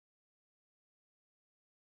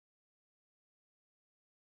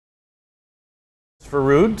for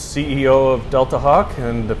Ruud, CEO of DeltaHawk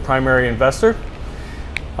and the primary investor.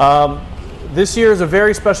 This year is a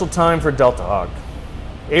very special time for DeltaHawk.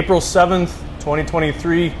 April 7th,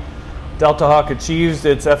 2023, DeltaHawk achieves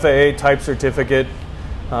its FAA type certificate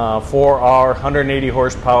for our 180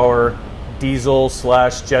 horsepower diesel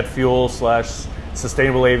 / jet fuel /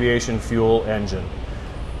 sustainable aviation fuel engine.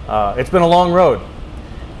 It's been a long road.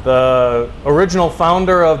 The original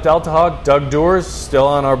founder of DeltaHawk, Doug Doers, still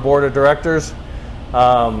on our board of directors,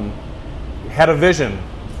 had a vision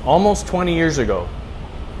almost 20 years ago.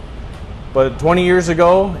 But 20 years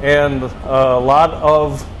ago and a lot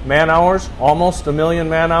of man hours, almost 1 million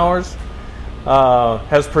man hours,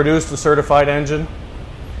 has produced a certified engine.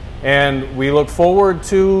 And we look forward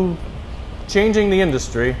to changing the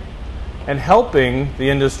industry and helping the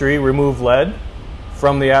industry remove lead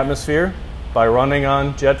from the atmosphere by running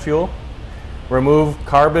on jet fuel, remove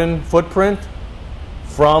carbon footprint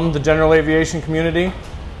from the general aviation community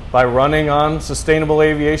by running on sustainable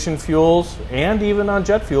aviation fuels and even on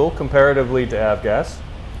jet fuel comparatively to avgas.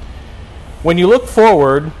 When you look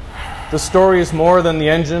forward, the story is more than the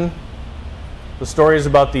engine. The story is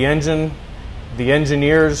about the engine, the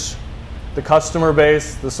engineers, the customer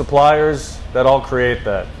base, the suppliers that all create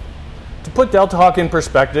that. To put DeltaHawk in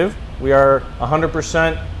perspective, we are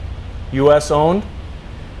 100% US owned.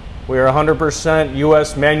 We are 100%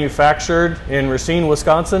 US manufactured in Racine,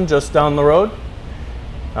 Wisconsin, just down the road.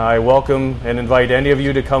 I welcome and invite any of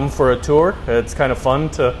you to come for a tour. It's kind of fun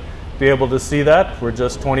to be able to see that. We're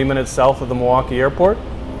just 20 minutes south of the Milwaukee airport.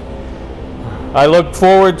 I look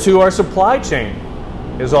forward to our supply chain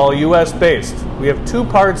is all US based. We have 2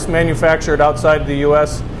 parts manufactured outside the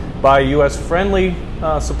US by US friendly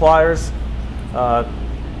suppliers,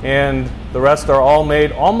 and the rest are all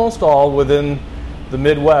made, almost all within the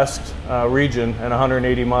Midwest region and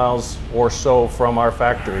 180 miles or so from our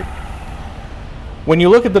factory. When you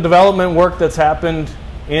look at the development work that's happened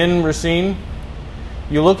in Racine,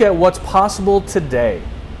 you look at what's possible today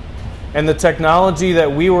and the technology that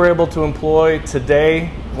we were able to employ today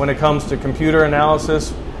when it comes to computer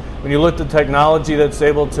analysis. When you look at the technology that's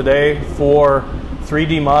able today for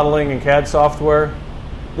 3D modeling and CAD software,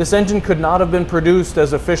 this engine could not have been produced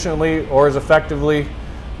as efficiently or as effectively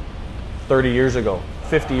 30 years ago,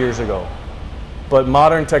 50 years ago. But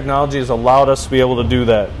modern technology has allowed us to be able to do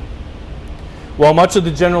that. While much of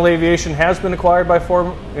the general aviation has been acquired by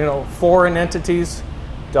foreign entities,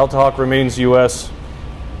 DeltaHawk remains US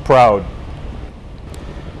proud.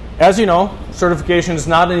 As you know, certification is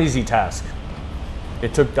not an easy task.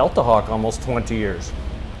 It took DeltaHawk almost 20 years.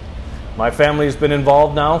 My family has been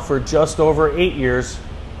involved now for just over 8 years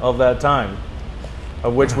of that time,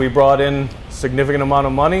 of which we brought in a significant amount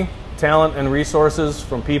of money, talent, and resources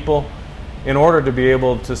from people in order to be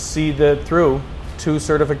able to see that through to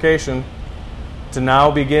certification, to now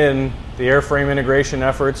begin the airframe integration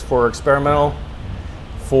efforts for experimental,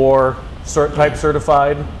 for type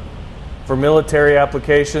certified, for military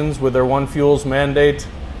applications with their One Fuels mandate,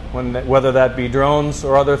 whether that be drones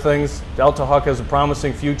or other things. DeltaHawk has a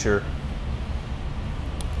promising future.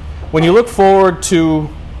 When you look forward to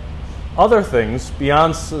other things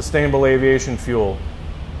beyond sustainable aviation fuel,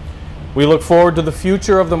 we look forward to the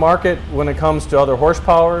future of the market when it comes to other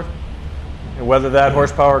horsepower, and whether that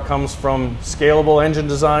horsepower comes from scalable engine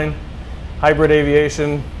design, hybrid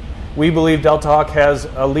aviation. We believe DeltaHawk has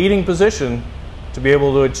a leading position to be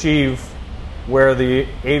able to achieve where the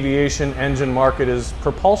aviation engine market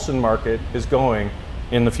propulsion market is going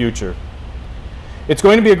in the future. It's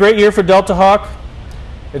going to be a great year for DeltaHawk.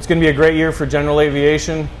 It's going to be a great year for general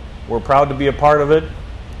aviation. We're proud to be a part of it.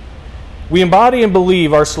 We embody and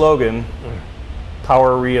believe our slogan,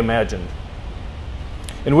 Power Reimagined.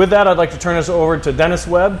 And with that, I'd like to turn us over to Dennis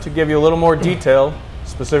Webb to give you a little more detail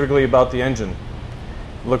specifically about the engine.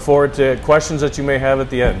 Look forward to questions that you may have at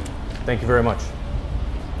the end. Thank you very much.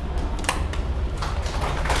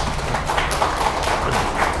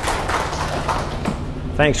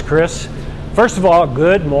 Thanks, Chris. First of all,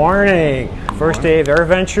 good morning. First day of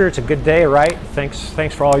AirVenture. It's a good day, right? Thanks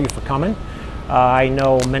for all of you for coming. I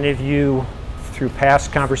know many of you through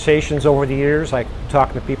past conversations over the years. Like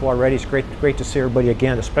talking to people already. It's great to see everybody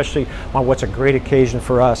again, especially on what's a great occasion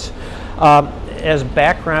for us. As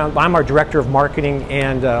background, I'm our Director of Marketing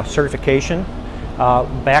and Certification.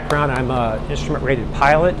 Background, I'm an instrument-rated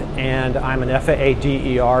pilot, and I'm an FAA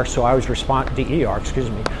DER, so I was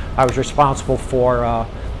I was responsible for,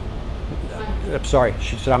 sorry,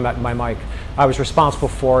 she said I'm at my mic. I was responsible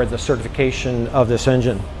for the certification of this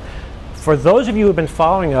engine. For those of you who have been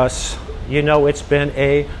following us, you know it's been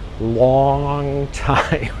a long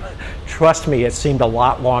time. Trust me, it seemed a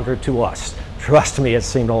lot longer to us. Trust me, it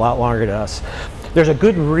seemed a lot longer to us. There's a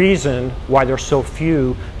good reason why there's so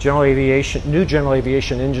few new general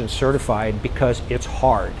aviation engines certified, because it's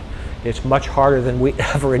hard. It's much harder than we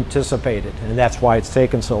ever anticipated, and that's why it's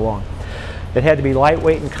taken so long. It had to be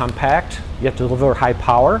lightweight and compact. You have to deliver high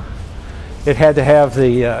power. It had to have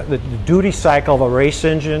the duty cycle of a race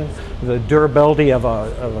engine, the durability of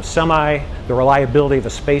a semi, the reliability of a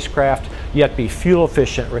spacecraft, yet be fuel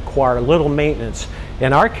efficient, require little maintenance.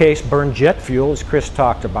 In our case, burn jet fuel, as Chris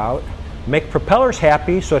talked about, make propellers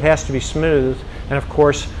happy, so it has to be smooth, and of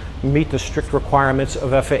course, meet the strict requirements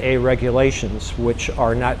of FAA regulations, which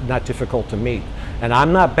are not difficult to meet. And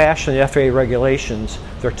I'm not bashing the FAA regulations.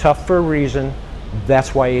 They're tough for a reason.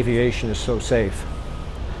 That's why aviation is so safe.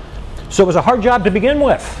 So it was a hard job to begin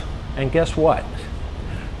with. And guess what?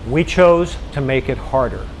 We chose to make it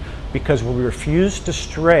harder, because we refused to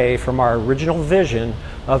stray from our original vision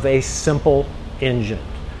of a simple engine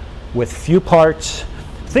with few parts.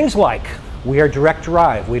 Things like, we are direct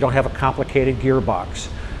drive. We don't have a complicated gearbox.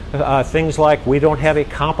 Things like, we don't have a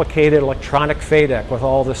complicated electronic FADEC with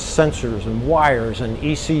all the sensors and wires and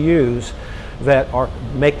ECUs that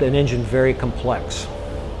make an engine very complex.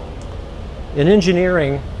 In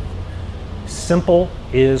engineering, simple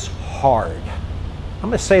is hard. I'm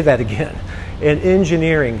going to say that again. In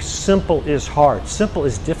engineering, simple is hard. Simple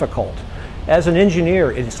is difficult. As an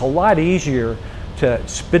engineer, it's a lot easier to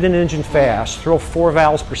spin an engine fast, throw 4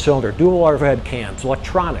 valves per cylinder, dual overhead cams,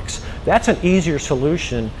 electronics. That's an easier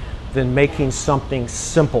solution than making something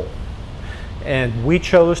simple. And we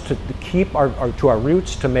chose to keep to our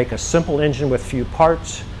roots, to make a simple engine with few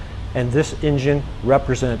parts, and this engine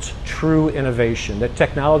represents true innovation. The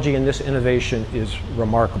technology in this innovation is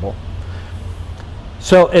remarkable.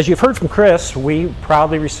 So as you've heard from Chris, we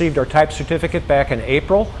proudly received our type certificate back in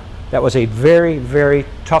April. That was a very, very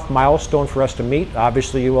tough milestone for us to meet.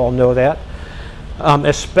 Obviously, you all know that.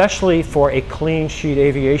 Especially for a clean sheet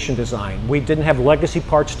aviation design. We didn't have legacy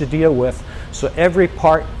parts to deal with, so every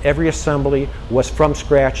part, every assembly was from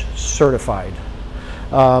scratch certified.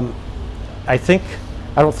 I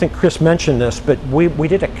don't think Chris mentioned this, but we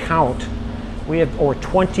did a count. We had over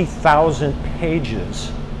 20,000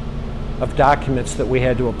 pages of documents that we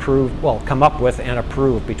had to come up with and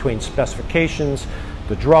approve, between specifications,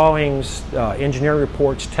 the drawings, engineering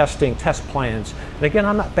reports, testing, test plans. And again,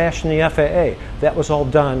 I'm not bashing the FAA. That was all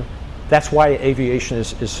done. That's why aviation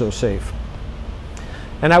is so safe.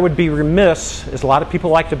 And I would be remiss, as a lot of people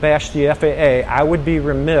like to bash the FAA, I would be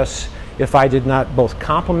remiss if I did not both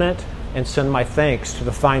compliment and send my thanks to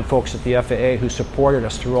the fine folks at the FAA who supported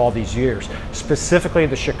us through all these years, specifically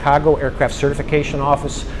the Chicago Aircraft Certification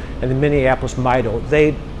Office and the Minneapolis MIDO.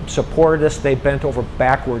 They supported us. They bent over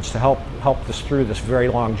backwards to help us through this very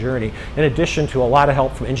long journey, in addition to a lot of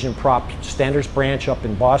help from Engine Prop Standards Branch up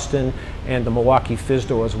in Boston and the Milwaukee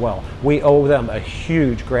FSDO as well. We owe them a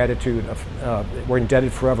huge gratitude. We're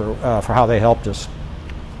indebted forever for how they helped us.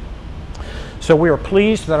 So we are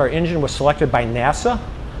pleased that our engine was selected by NASA,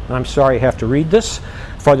 and I'm sorry I have to read this,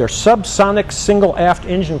 for their subsonic single aft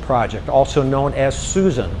engine project, also known as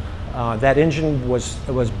Susan. That engine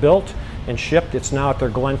was built and shipped. It's now at their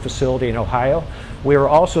Glen facility in Ohio. We were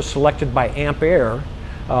also selected by AMP Air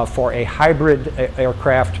for a hybrid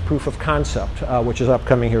aircraft proof of concept, which is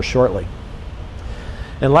upcoming here shortly.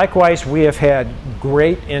 And likewise, we have had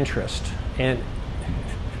great interest, and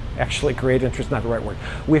actually great interest, not the right word.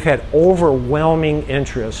 We've had overwhelming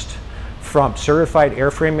interest from certified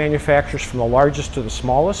airframe manufacturers, from the largest to the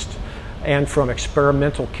smallest, and from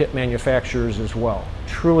experimental kit manufacturers as well.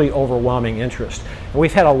 Truly overwhelming interest. And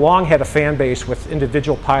we've had a long head of fan base with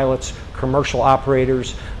individual pilots, commercial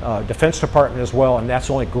operators, Defense Department as well, and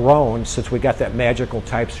that's only grown since we got that magical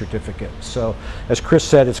type certificate. So as Chris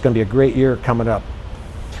said, it's going to be a great year coming up.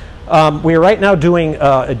 We are right now doing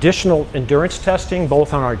additional endurance testing,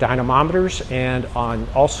 both on our dynamometers and on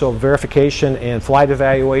also verification and flight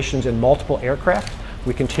evaluations in multiple aircraft.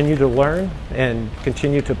 We continue to learn and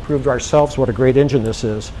continue to prove to ourselves what a great engine this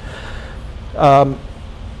is.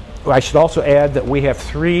 I should also add that we have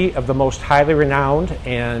 3 of the most highly renowned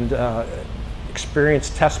and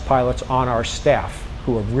experienced test pilots on our staff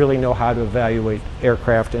who really know how to evaluate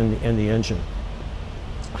aircraft and the engine.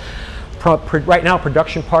 Right now,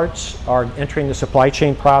 production parts are entering the supply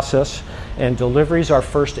chain process, and deliveries, our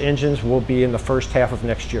first engines, will be in the first half of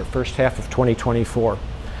next year, first half of 2024.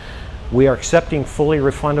 We are accepting fully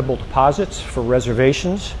refundable deposits for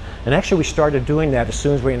reservations, and actually we started doing that as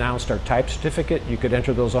soon as we announced our type certificate. You could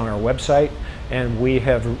enter those on our website, and we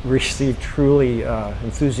have received truly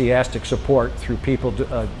enthusiastic support through people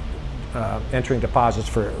entering deposits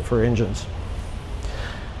for engines.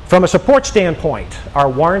 From a support standpoint, our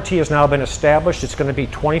warranty has now been established. It's going to be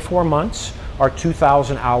 24 months. or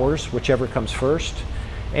 2,000 hours, whichever comes first.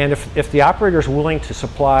 And if the operator is willing to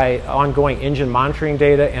supply ongoing engine monitoring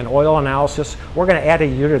data and oil analysis, we're going to add a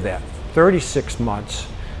year to that, 36 months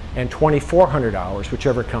and 2,400 hours,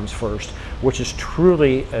 whichever comes first, which is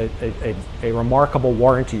truly a remarkable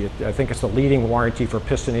warranty. I think it's the leading warranty for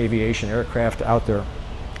piston aviation aircraft out there.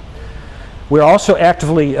 We're also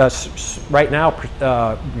actively, right now,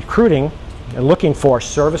 recruiting and looking for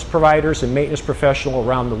service providers and maintenance professionals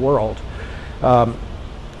around the world.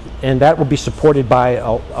 And that will be supported by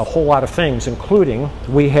a whole lot of things, including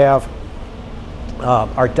we have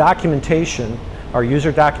our documentation, our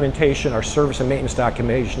user documentation, our service and maintenance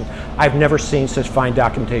documentation. I've never seen such fine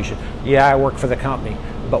documentation. Yeah, I work for the company,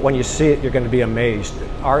 but when you see it, you're going to be amazed.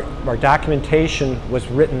 Our documentation was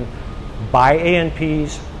written by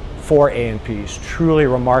ANPs for ANPs. Truly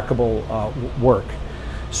remarkable work.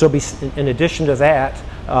 So in addition to that,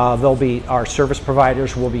 there'll be our service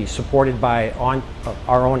providers will be supported by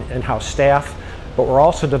our own in-house staff, but we're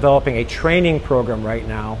also developing a training program right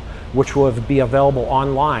now, which will be available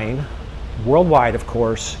online, worldwide, of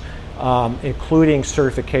course, including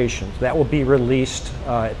certifications. That will be released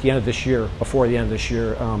at the end of this year, before the end of this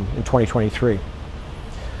year in 2023.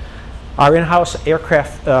 Our in-house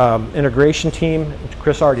aircraft integration team,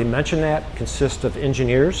 Chris already mentioned that, consists of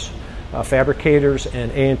engineers, fabricators,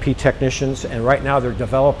 and A&P technicians, and right now they're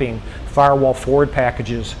developing firewall forward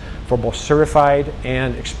packages for both certified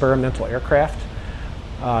and experimental aircraft.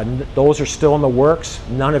 Those are still in the works.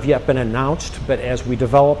 None have yet been announced, but as we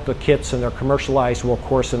develop the kits and they're commercialized, we'll of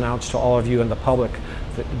course announce to all of you and the public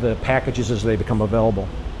the packages as they become available.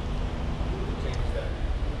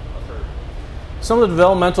 Some of the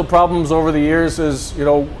developmental problems over the years is,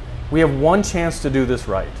 we have one chance to do this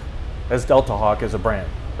right as DeltaHawk as a brand,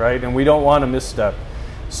 right? And we don't want to misstep.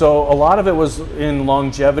 So a lot of it was in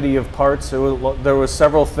longevity of parts. There was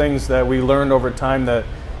several things that we learned over time that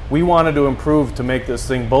we wanted to improve to make this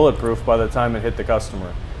thing bulletproof by the time it hit the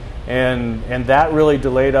customer. And that really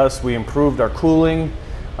delayed us. We improved our cooling,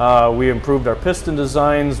 we improved our piston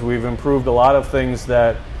designs, we've improved a lot of things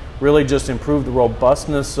that really just improved the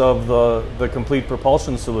robustness of the complete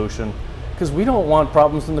propulsion solution, because we don't want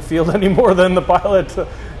problems in the field any more than the pilot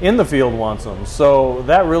in the field wants them. So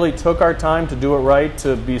that really took our time to do it right,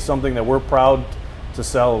 to be something that we're proud to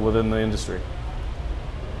sell within the industry.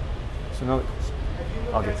 So now,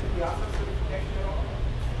 I'll get to you.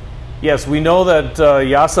 Yes, we know that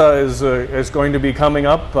EASA is going to be coming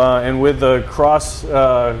up, and with the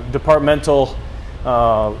cross-departmental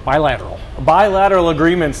bilateral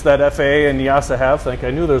agreements that FAA and EASA have, I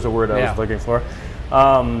knew there was a word I was looking for,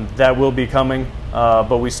 that will be coming.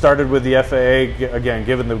 But we started with the FAA, again,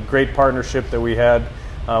 given the great partnership that we had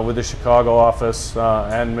with the Chicago office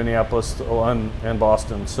and Minneapolis and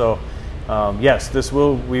Boston. So yes,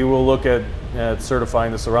 we will look at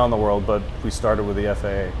certifying this around the world, but we started with the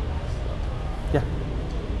FAA. Yeah.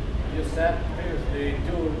 You said previously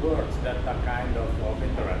two words that are kind of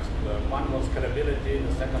interest. One was scalability,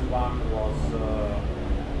 the second one was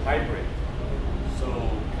hybrid. So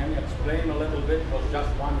can you explain a little bit, was just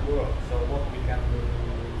one word, so what we can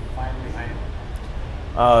find behind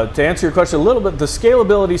it? To answer your question a little bit, the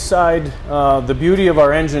scalability side, the beauty of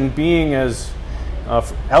our engine being as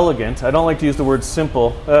elegant, I don't like to use the word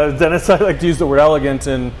simple, Dennis, I like to use the word elegant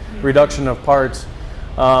in reduction of parts.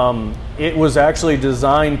 It was actually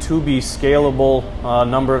designed to be scalable.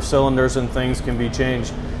 Number of cylinders and things can be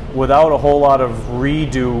changed without a whole lot of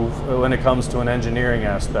redo when it comes to an engineering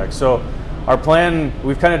aspect. So our plan,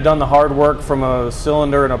 we've kind of done the hard work from a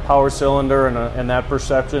cylinder and a power cylinder and that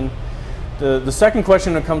perception. The second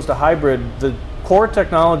question when it comes to hybrid, the core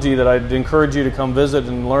technology that I'd encourage you to come visit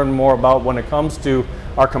and learn more about when it comes to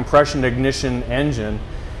our compression ignition engine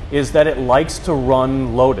is that it likes to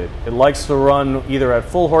run loaded. It likes to run either at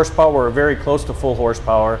full horsepower or very close to full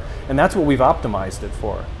horsepower, and that's what we've optimized it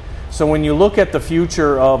for. So when you look at the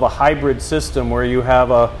future of a hybrid system where you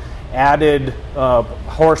have a added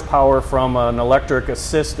horsepower from an electric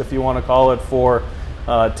assist, if you want to call it, for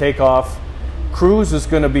takeoff, cruise is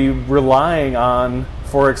going to be relying on,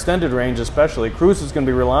 for extended range especially, cruise is going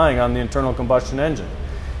to be relying on the internal combustion engine.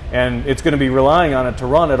 And it's going to be relying on it to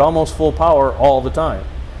run at almost full power all the time.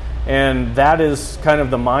 And that is kind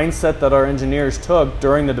of the mindset that our engineers took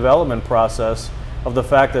during the development process of the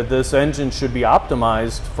fact that this engine should be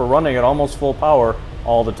optimized for running at almost full power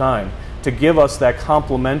all the time to give us that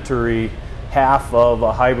complementary half of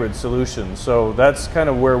a hybrid solution. So that's kind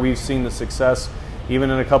of where we've seen the success,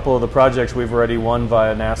 even in a couple of the projects we've already won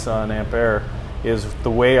via NASA and Ampere, is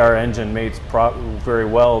the way our engine mates very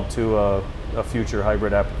well to a future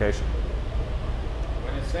hybrid application.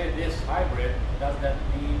 When you say this hybrid, does that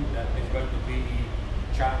mean that it's going to be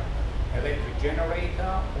electric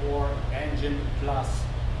generator or engine plus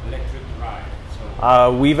electric drive?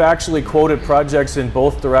 So we've actually quoted projects in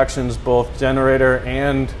both directions, both generator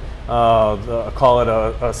and call it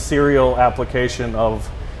a serial application of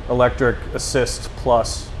electric assist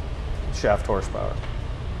plus shaft horsepower.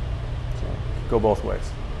 So go both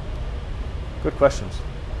ways. Good questions.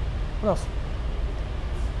 What else?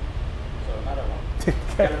 So another one.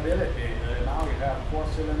 Scalability. Now you have 4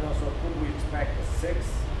 cylinders, so could we expect a 6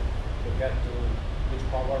 to get to which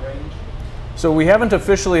power range? So we haven't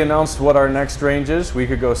officially announced what our next range is. We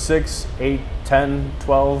could go 6, 8, 10,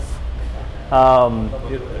 12.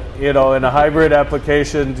 You know, in a hybrid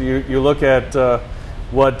application, you look at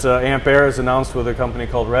what Ampere has announced with a company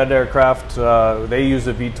called Red Aircraft. They use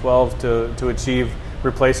a V12 to achieve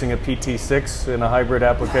replacing a PT6 in a hybrid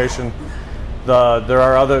application.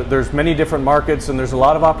 There's many different markets, and there's a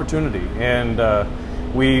lot of opportunity. And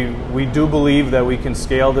we do believe that we can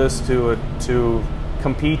scale this to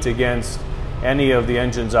compete against any of the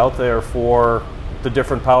engines out there for the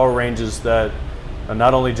different power ranges that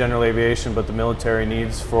not only general aviation but the military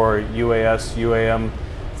needs for UAS, UAM,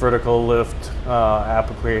 vertical lift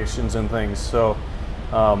applications and things. So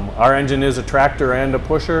our engine is a tractor and a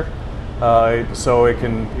pusher, so it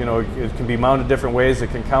can be mounted different ways.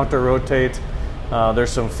 It can counter rotate.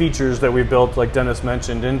 There's some features that we built, like Dennis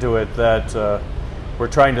mentioned, into it that we're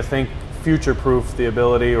trying to think future-proof the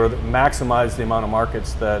ability or maximize the amount of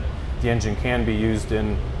markets that the engine can be used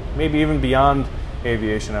in, maybe even beyond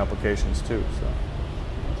aviation applications too. So.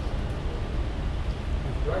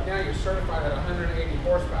 Right now you're certified at 180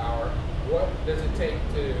 horsepower. What does it take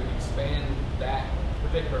to expand that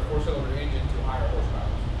particular 4-cylinder engine to higher horsepower?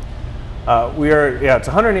 It's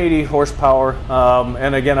 180 horsepower,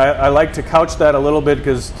 and again, I like to couch that a little bit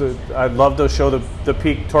because I'd love to show the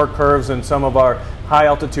peak torque curves and some of our high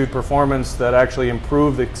altitude performance that actually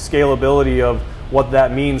improve the scalability of what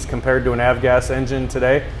that means compared to an avgas engine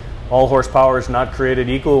today. All horsepower is not created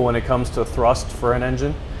equal when it comes to thrust for an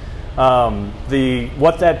engine.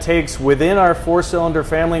 What that takes within our 4-cylinder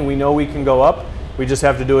family, we know we can go up. We just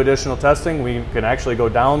have to do additional testing. We can actually go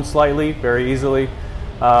down slightly, very easily,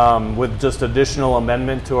 with just additional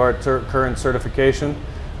amendment to our current certification.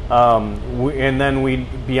 And then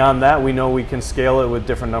beyond that, we know we can scale it with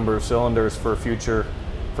different number of cylinders for future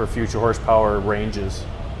horsepower ranges.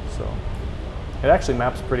 So it actually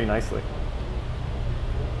maps pretty nicely.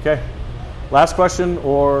 Okay, last question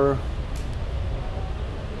or?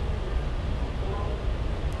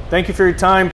 Thank you for your time.